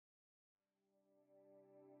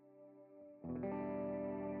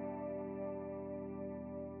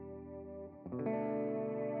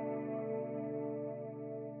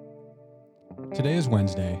Today is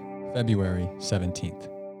Wednesday, February 17th.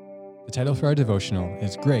 The title for our devotional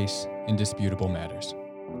is Grace in Disputable Matters.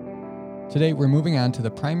 Today we're moving on to the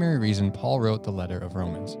primary reason Paul wrote the letter of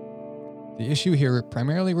Romans. The issue here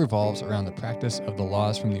primarily revolves around the practice of the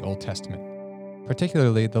laws from the Old Testament,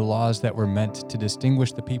 particularly the laws that were meant to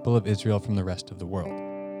distinguish the people of Israel from the rest of the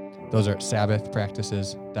world. Those are Sabbath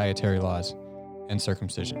practices, dietary laws, and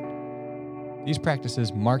circumcision. These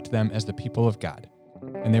practices marked them as the people of God,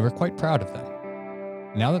 and they were quite proud of them.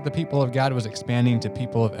 Now that the people of God was expanding to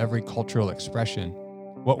people of every cultural expression,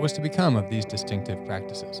 what was to become of these distinctive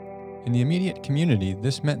practices? In the immediate community,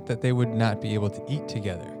 this meant that they would not be able to eat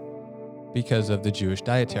together because of the Jewish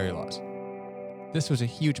dietary laws. This was a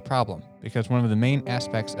huge problem because one of the main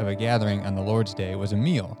aspects of a gathering on the Lord's Day was a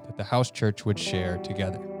meal that the house church would share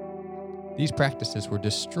together. These practices were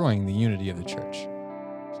destroying the unity of the church.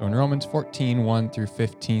 So in Romans 14:1 through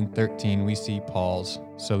 15:13, we see Paul's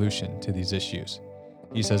solution to these issues.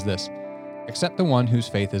 He says this, "Accept the one whose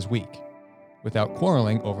faith is weak, without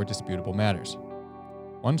quarreling over disputable matters.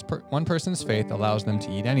 One person's faith allows them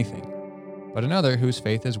to eat anything, but another whose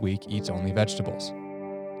faith is weak eats only vegetables.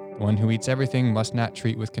 The one who eats everything must not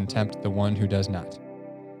treat with contempt the one who does not.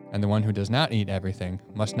 And the one who does not eat everything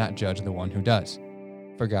must not judge the one who does,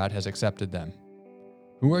 for God has accepted them.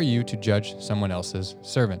 Who are you to judge someone else's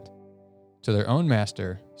servant? To their own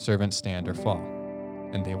master, servants stand or fall,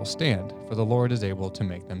 and they will stand, for the Lord is able to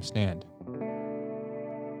make them stand.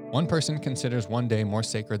 One person considers one day more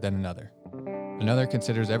sacred than another. Another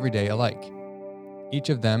considers every day alike. Each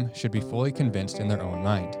of them should be fully convinced in their own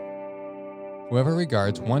mind. Whoever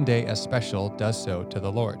regards one day as special does so to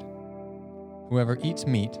the Lord. Whoever eats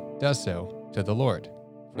meat does so to the Lord,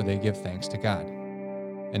 for they give thanks to God.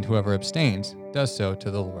 And whoever abstains does so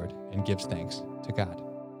to the Lord and gives thanks to God.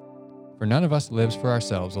 For none of us lives for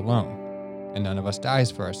ourselves alone, and none of us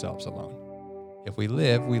dies for ourselves alone. If we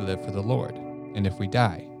live for the Lord, and if we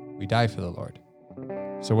die for the Lord.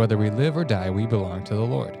 So whether we live or die, we belong to the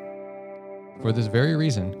Lord. For this very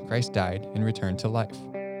reason, Christ died and returned to life,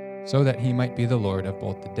 so that he might be the Lord of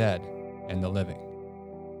both the dead and the living.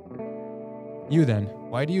 You then,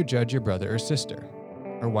 why do you judge your brother or sister?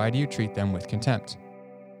 Or why do you treat them with contempt?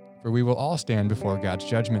 For we will all stand before God's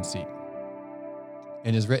judgment seat.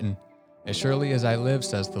 It is written, "As surely as I live,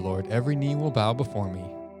 says the Lord, every knee will bow before me,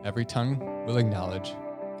 every tongue will acknowledge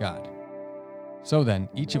God." So then,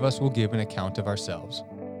 each of us will give an account of ourselves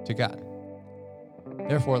to God.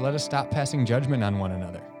 Therefore, let us stop passing judgment on one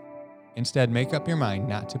another. Instead, make up your mind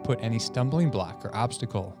not to put any stumbling block or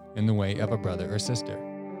obstacle in the way of a brother or sister.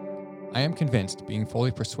 I am convinced, being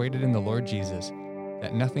fully persuaded in the Lord Jesus,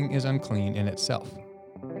 that nothing is unclean in itself.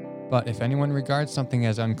 But if anyone regards something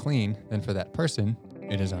as unclean, then for that person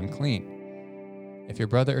it is unclean. If your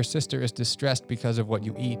brother or sister is distressed because of what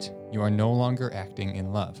you eat, you are no longer acting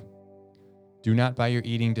in love. Do not by your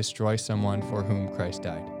eating destroy someone for whom Christ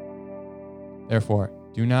died. Therefore,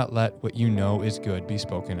 do not let what you know is good be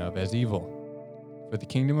spoken of as evil. For the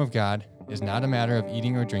kingdom of God is not a matter of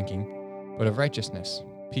eating or drinking, but of righteousness,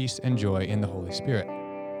 peace, and joy in the Holy Spirit.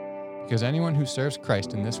 Because anyone who serves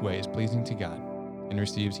Christ in this way is pleasing to God and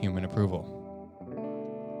receives human approval.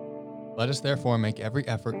 Let us therefore make every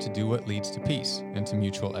effort to do what leads to peace and to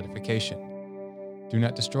mutual edification. Do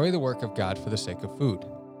not destroy the work of God for the sake of food.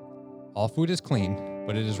 All food is clean,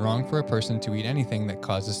 but it is wrong for a person to eat anything that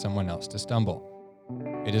causes someone else to stumble.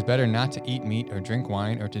 It is better not to eat meat or drink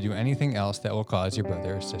wine or to do anything else that will cause your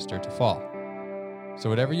brother or sister to fall. So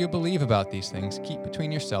whatever you believe about these things, keep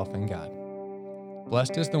between yourself and God.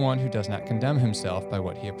 Blessed is the one who does not condemn himself by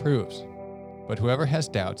what he approves. But whoever has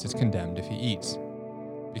doubts is condemned if he eats,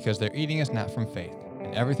 because their eating is not from faith,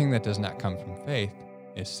 and everything that does not come from faith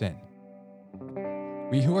is sin.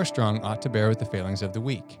 We who are strong ought to bear with the failings of the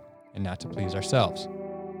weak, and not to please ourselves.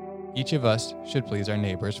 Each of us should please our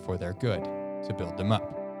neighbors for their good, to build them up.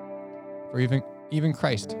 For even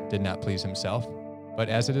Christ did not please himself, but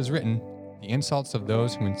as it is written, "The insults of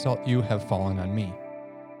those who insult you have fallen on me."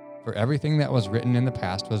 For everything that was written in the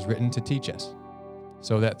past was written to teach us,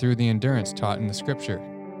 so that through the endurance taught in the Scripture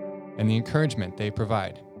and the encouragement they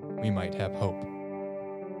provide, we might have hope.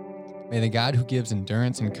 May the God who gives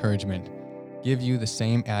endurance and encouragement give you the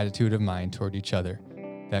same attitude of mind toward each other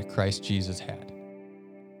that Christ Jesus had,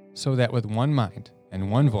 so that with one mind and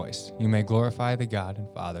one voice you may glorify the God and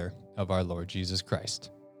Father of our Lord Jesus Christ.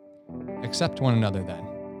 Accept one another then,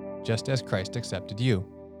 just as Christ accepted you,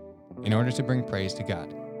 in order to bring praise to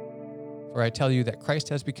God. For I tell you that Christ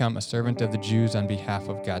has become a servant of the Jews on behalf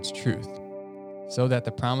of God's truth, so that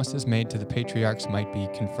the promises made to the patriarchs might be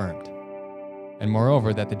confirmed, and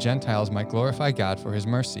moreover that the Gentiles might glorify God for his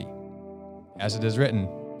mercy. As it is written,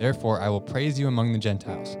 Therefore I will praise you among the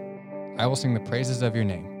Gentiles. I will sing the praises of your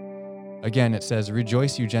name. Again it says,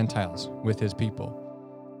 rejoice, you Gentiles, with his people.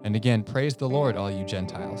 And again, praise the Lord, all you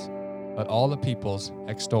Gentiles. Let all the peoples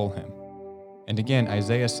extol him. And again,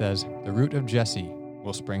 Isaiah says, the root of Jesse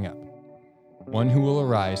will spring up, one who will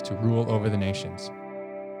arise to rule over the nations.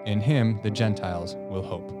 In him the Gentiles will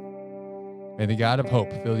hope. May the God of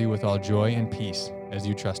hope fill you with all joy and peace as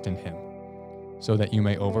you trust in him, so that you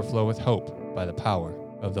may overflow with hope by the power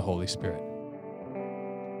of the Holy Spirit.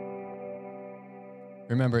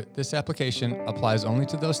 Remember, this application applies only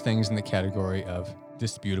to those things in the category of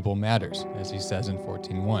disputable matters, as he says in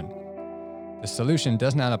 14:1. The solution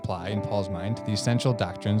does not apply, in Paul's mind, to the essential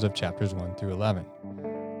doctrines of chapters 1 through 11,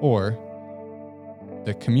 or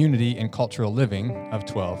the community and cultural living of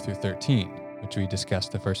 12 through 13, which we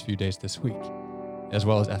discussed the first few days this week, as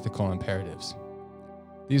well as ethical imperatives.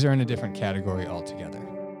 These are in a different category altogether.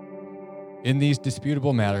 In these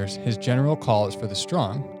disputable matters, his general call is for the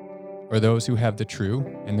strong, or those who have the true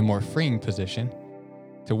and the more freeing position,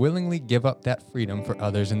 to willingly give up that freedom for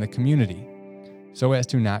others in the community, so as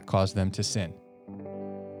to not cause them to sin.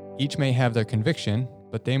 Each may have their conviction,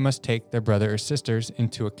 but they must take their brother or sisters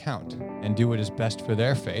into account and do what is best for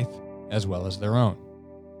their faith as well as their own.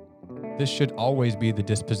 This should always be the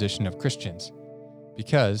disposition of Christians,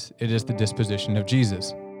 because it is the disposition of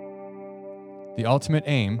Jesus. The ultimate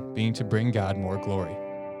aim being to bring God more glory.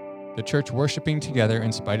 The church worshiping together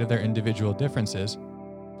in spite of their individual differences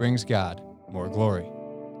brings God more glory.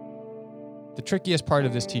 The trickiest part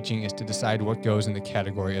of this teaching is to decide what goes in the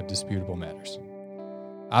category of disputable matters.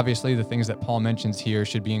 Obviously, the things that Paul mentions here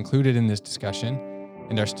should be included in this discussion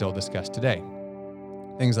and are still discussed today.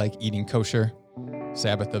 Things like eating kosher,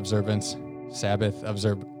 Sabbath observance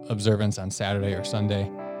on Saturday or Sunday.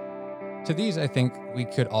 To these, I think we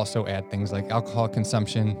could also add things like alcohol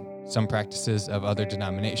consumption, some practices of other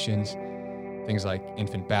denominations, things like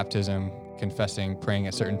infant baptism, confessing, praying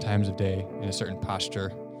at certain times of day in a certain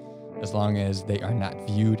posture, as long as they are not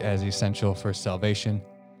viewed as essential for salvation.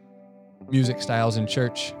 Music styles in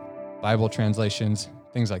church, Bible translations,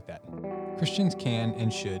 things like that. Christians can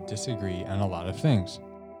and should disagree on a lot of things.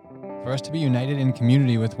 For us to be united in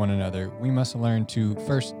community with one another, we must learn to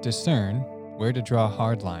first discern where to draw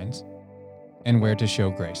hard lines and where to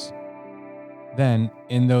show grace. Then,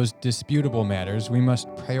 in those disputable matters, we must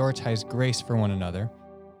prioritize grace for one another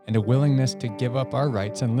and a willingness to give up our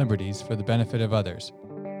rights and liberties for the benefit of others,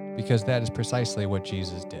 because that is precisely what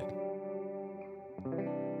Jesus did.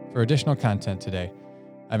 For additional content today,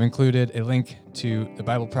 I've included a link to the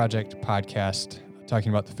Bible Project podcast talking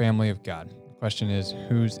about the family of God. The question is,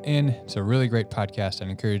 who's in? It's a really great podcast. I'd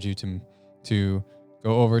encourage you to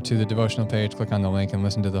go over to the devotional page, click on the link, and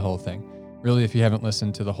listen to the whole thing. Really, if you haven't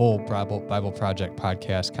listened to the whole Bible Project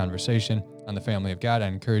podcast conversation on the family of God, I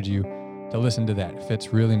encourage you to listen to that. It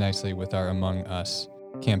fits really nicely with our Among Us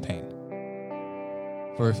campaign.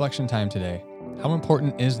 For reflection time today, how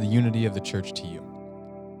important is the unity of the church to you?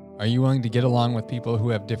 Are you willing to get along with people who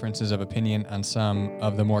have differences of opinion on some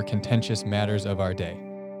of the more contentious matters of our day,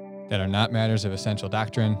 that are not matters of essential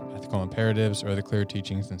doctrine, ethical imperatives, or the clear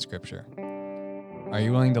teachings in Scripture? Are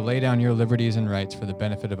you willing to lay down your liberties and rights for the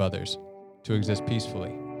benefit of others, to exist peacefully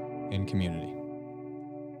in community?